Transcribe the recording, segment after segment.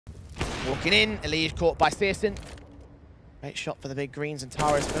Walking in, Elise caught by Searson. Great shot for the big greens, and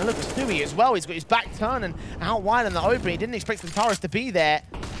Antares going to look for Stewie as well. He's got his back turn and out wide in the open. He didn't expect Antares to be there.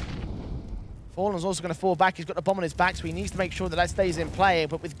 Fallen's also going to fall back. He's got the bomb on his back, so he needs to make sure that stays in play.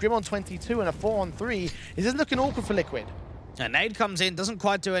 But with Grim on 22 and a 4-on-3, this is looking awkward for Liquid. And Nade comes in, doesn't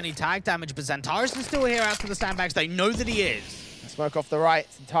quite do any tag damage, but Antares is still here out to the sandbags. They know that he is. Smoke off the right.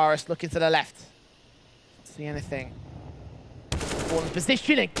 Antares looking to the left. Don't see anything. Fallen's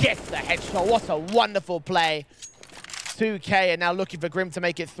position and gets the headshot. What a wonderful play. 2K and now looking for Grim to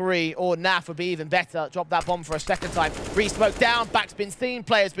make it 3, or NAF would be even better. Drop that bomb for a second time. Re-smoke down, back's been seen,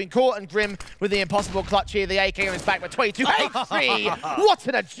 player's been caught, and Grim with the impossible clutch here. The AK on his back, but 22 8-3. What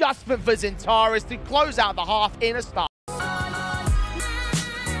an adjustment for XANTARES to close out the half in a start.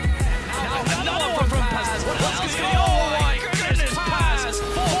 Another one from Paz. What's going on? Oh my goodness, Paz.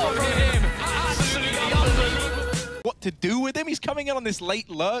 4 from him. Absolutely unbelievable. What to do with him? He's coming in on this late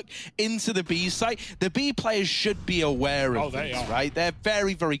lurk into the B site. The B players should be aware of this, right? They're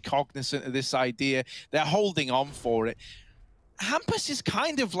very, very cognizant of this idea. They're holding on for it. Hampus is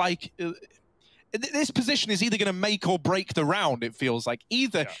kind of like... this position is either going to make or break the round, it feels like.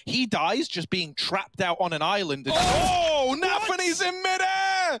 Either he dies just being trapped out on an island. And oh, NAFANY's in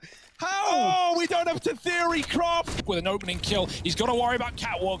midair! How? Oh, we don't have to theory craft. With an opening kill, he's got to worry about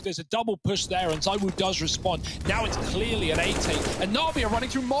Catwalk. There's a double push there, and ZywOo does respond. Now it's clearly an 8-8. And Navi are running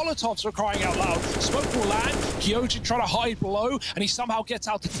through Molotovs for crying out loud. Smoke will land. Kyojin trying to hide below, and he somehow gets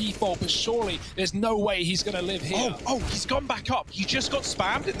out to default, but surely there's no way he's going to live here. Oh, he's gone back up. He just got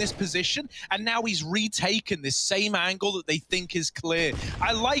spammed in this position, and now he's retaken this same angle that they think is clear.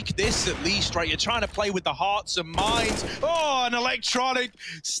 I like this at least, right? You're trying to play with the hearts and minds. Oh, an electronic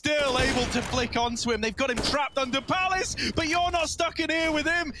still able to flick onto him. They've got him trapped under Palace, but you're not stuck in here with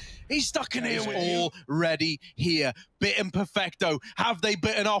him. He's stuck in here with already here. Bitten Perfecto. Have they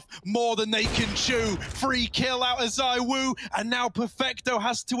bitten off more than they can chew? Free kill out of ZywOo, and now Perfecto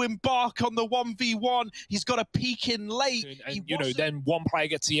has to embark on the 1v1. He's got to peek in late. And you know, then one player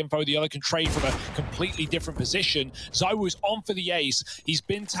gets the info, the other can trade from a completely different position. ZywOo's on for the ace. He's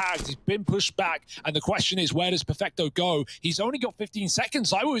been tagged, he's been pushed back, and the question is, where does Perfecto go? He's only got 15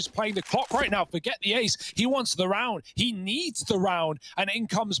 seconds. ZywOo is playing the clock right now. Forget the ace. He wants the round. He needs the round, and in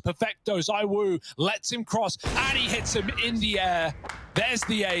comes Perfecto. ZywOo lets him cross, and he hits him in the air. There's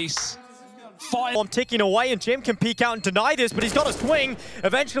the ace. I'm ticking away, and Jim can peek out and deny this, but he's got a swing.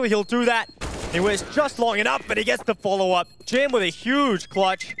 Eventually he'll do that. He waits just long enough, but he gets the follow-up. Jim with a huge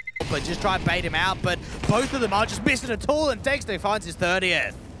clutch. But just try and bait him out, but both of them are just missing a tool, and Dexter finds his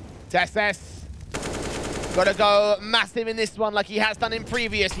 30th. Tesses. Gotta go massive in this one like he has done in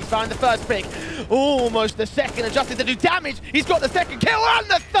previous. He's found the first pick. Almost the second, adjusted to do damage. He's got the second kill and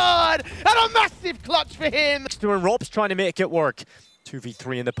the third! And a massive clutch for him! And Rob's trying to make it work.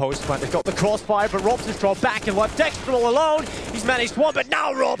 2v3 in the post, but they've got the crossfire, but Rob's has dropped back and left Dexter all alone. He's managed one, but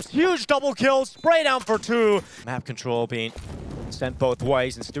now Rob's huge double kill, spray down for 2. Map control being sent both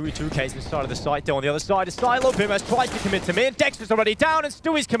ways, and Stewie 2K's inside of the site, though on the other side is Silo. Bim has tried to commit to mid. Dexter's already down, and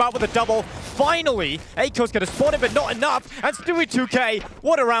Stewie's come out with a double. Finally, Aiko's going to spot him, but not enough. And Stewie 2K,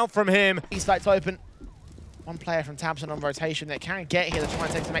 what a round from him. East site's open. One player from Tabson on rotation that can get here to try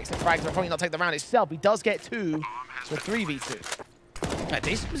and take some extra frags, but probably not take the round itself. He does get 2, so 3v2. A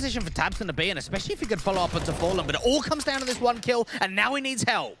decent position for Tabson to be in, especially if he could follow up onto Fallen, but it all comes down to this one kill, and now he needs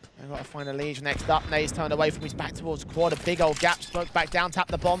help. They've got to find a Liege next up. Nade's turned away from his back towards quad. A big old gap. Smoke back down, tap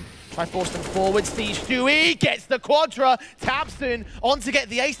the bomb. Try force them forward. Siege Stewie gets the quadra. Tabson on to get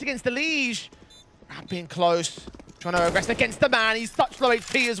the ace against the Liege. Being close. Trying to aggress against the man. He's such low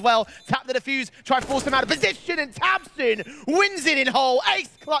HP as well. Tap the defuse. Try force him out of position, and Tabson wins it in whole. Ace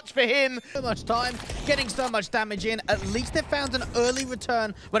clutch for him. So much time, getting so much damage in. At least they found an early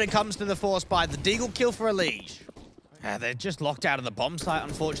return when it comes to the force buy. The Deagle kill for a Liege. They're just locked out of the bomb site,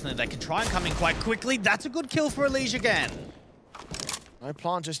 unfortunately. They can try and come in quite quickly. That's a good kill for a Liege again. No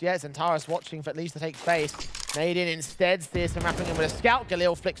plant just yet. XANTARES watching for at least to take face. Nade in instead. Searson wrapping him with a scout.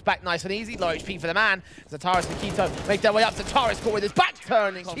 Galil flicks back nice and easy. Low HP for the man. XANTARES and Keto make their way up. XANTARES caught with his back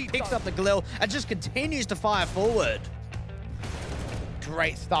turning. He picks up the Galil and just continues to fire forward.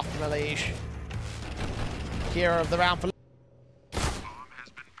 Great stuff from Elish. Hero of the round for...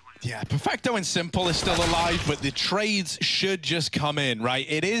 Yeah, Perfecto and Simple is still alive, but the trades should just come in, right?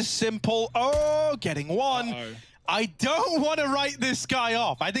 It is Simple. Oh, getting one. I don't want to write this guy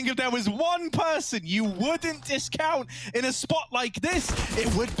off. I think if there was one person you wouldn't discount in a spot like this,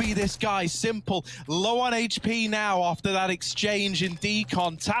 it would be this guy. Simple. Low on HP now after that exchange in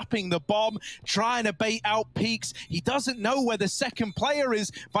decon, tapping the bomb, trying to bait out peaks. He doesn't know where the second player is.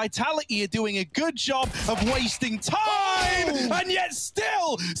 Vitality are doing a good job of wasting time, and yet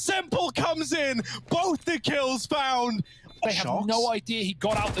still, Simple comes in. Both the kills found. They have no idea he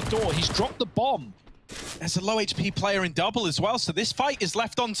got out the door. He's dropped the bomb. There's a low HP player in double as well, so this fight is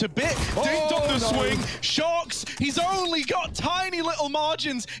left on to bit. Dinged on the swing, Sharks, he's only got tiny little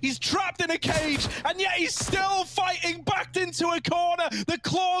margins. He's trapped in a cage, and yet he's still fighting backed into a corner. The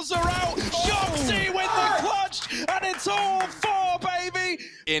claws are out, Sharksy with the clutch, and it's all four, baby!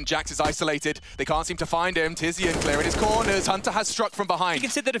 Jax is isolated. They can't seem to find him. Tizian clearing his corners. Hunter has struck from behind. He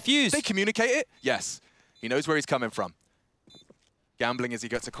can sit the defuse. They communicate it? Yes. He knows where he's coming from. Gambling as he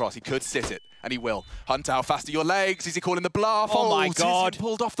gets across. He could sit it, and he will. Hunter, how fast are your legs? Is he calling the bluff? Oh my God. Tizian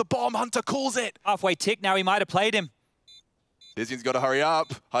pulled off the bomb. Hunter calls it. Halfway tick now, he might have played him. Tizian's got to hurry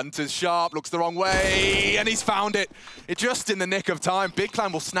up. Hunter's sharp, looks the wrong way, and he's found it. It just in the nick of time. Big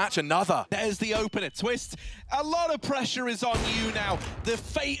Clan will snatch another. There's the opener. Twist. A lot of pressure is on you now. The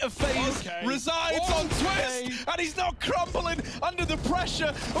fate of FaZe resides on Twist, and he's not crumbling under the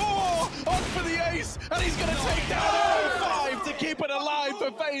pressure. Oh, on for the ace, and he's going to take down 5 to keep it alive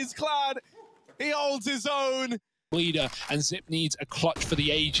for FaZe Clan. He holds his own. Leader, and Zip needs a clutch for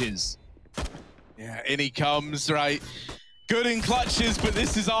the ages. Yeah, in he comes, right. Good in clutches, but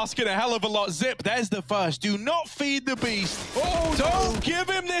this is asking a hell of a lot. Zip, there's the first. Do not feed the beast. Oh, don't give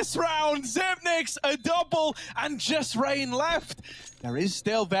him this round. Zipnix, a double, and just Rain left. There is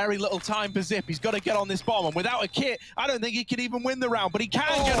still very little time for Zip. He's got to get on this bomb, and without a kit, I don't think he can even win the round, but he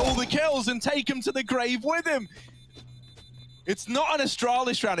can get all the kills and take him to the grave with him. It's not an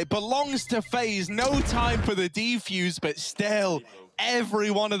Astralis round. It belongs to FaZe. No time for the defuse, but still,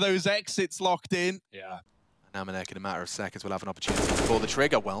 every one of those exits locked in. Yeah. Namanek in a matter of seconds will have an opportunity to pull the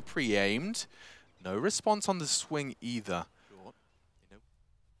trigger. Well pre-aimed. No response on the swing either.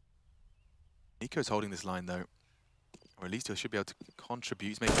 Nico's holding this line though. Or at least he should be able to contribute.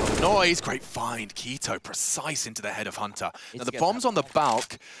 He's making a lot of noise. Great find. Keto precise into the head of Hunter. Now the bomb's on the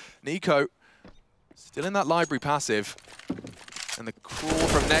bulk. Nico still in that library passive. And the crawl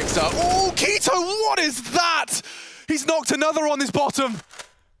from Nexa. Oh, Keto, what is that? He's knocked another on this bottom.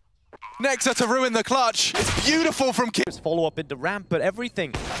 Nexa to ruin the clutch. It's beautiful from Kim. Follow up into ramp, but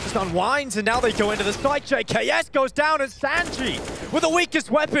everything just unwinds, and now they go into the side. JKS goes down, and Sanji, with the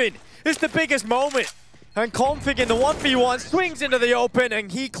weakest weapon, is the biggest moment. And Config in the 1v1 swings into the open,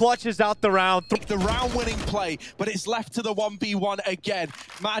 and he clutches out the round. The round-winning play, but it's left to the 1v1 again.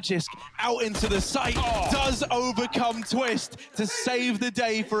 Magisk out into the site, does overcome Twist to save the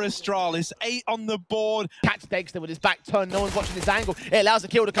day for Astralis. 8 on the board. Catch Dexter with his back turned. No one's watching this angle. It allows the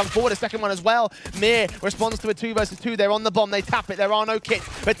kill to come forward. A second one as well. Mir responds to a 2 versus 2. They're on the bomb. They tap it. There are no kits.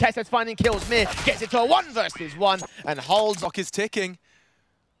 But Tessa's finding kills. Mir gets it to a 1 versus 1 and holds. Clock is ticking.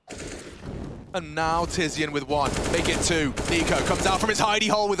 And now Tizian with 1. Make it 2. Nico comes out from his hidey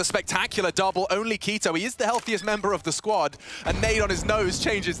hole with a spectacular double. Only Keto. He is the healthiest member of the squad. A nade on his nose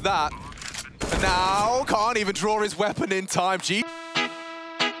changes that. And now can't even draw his weapon in time.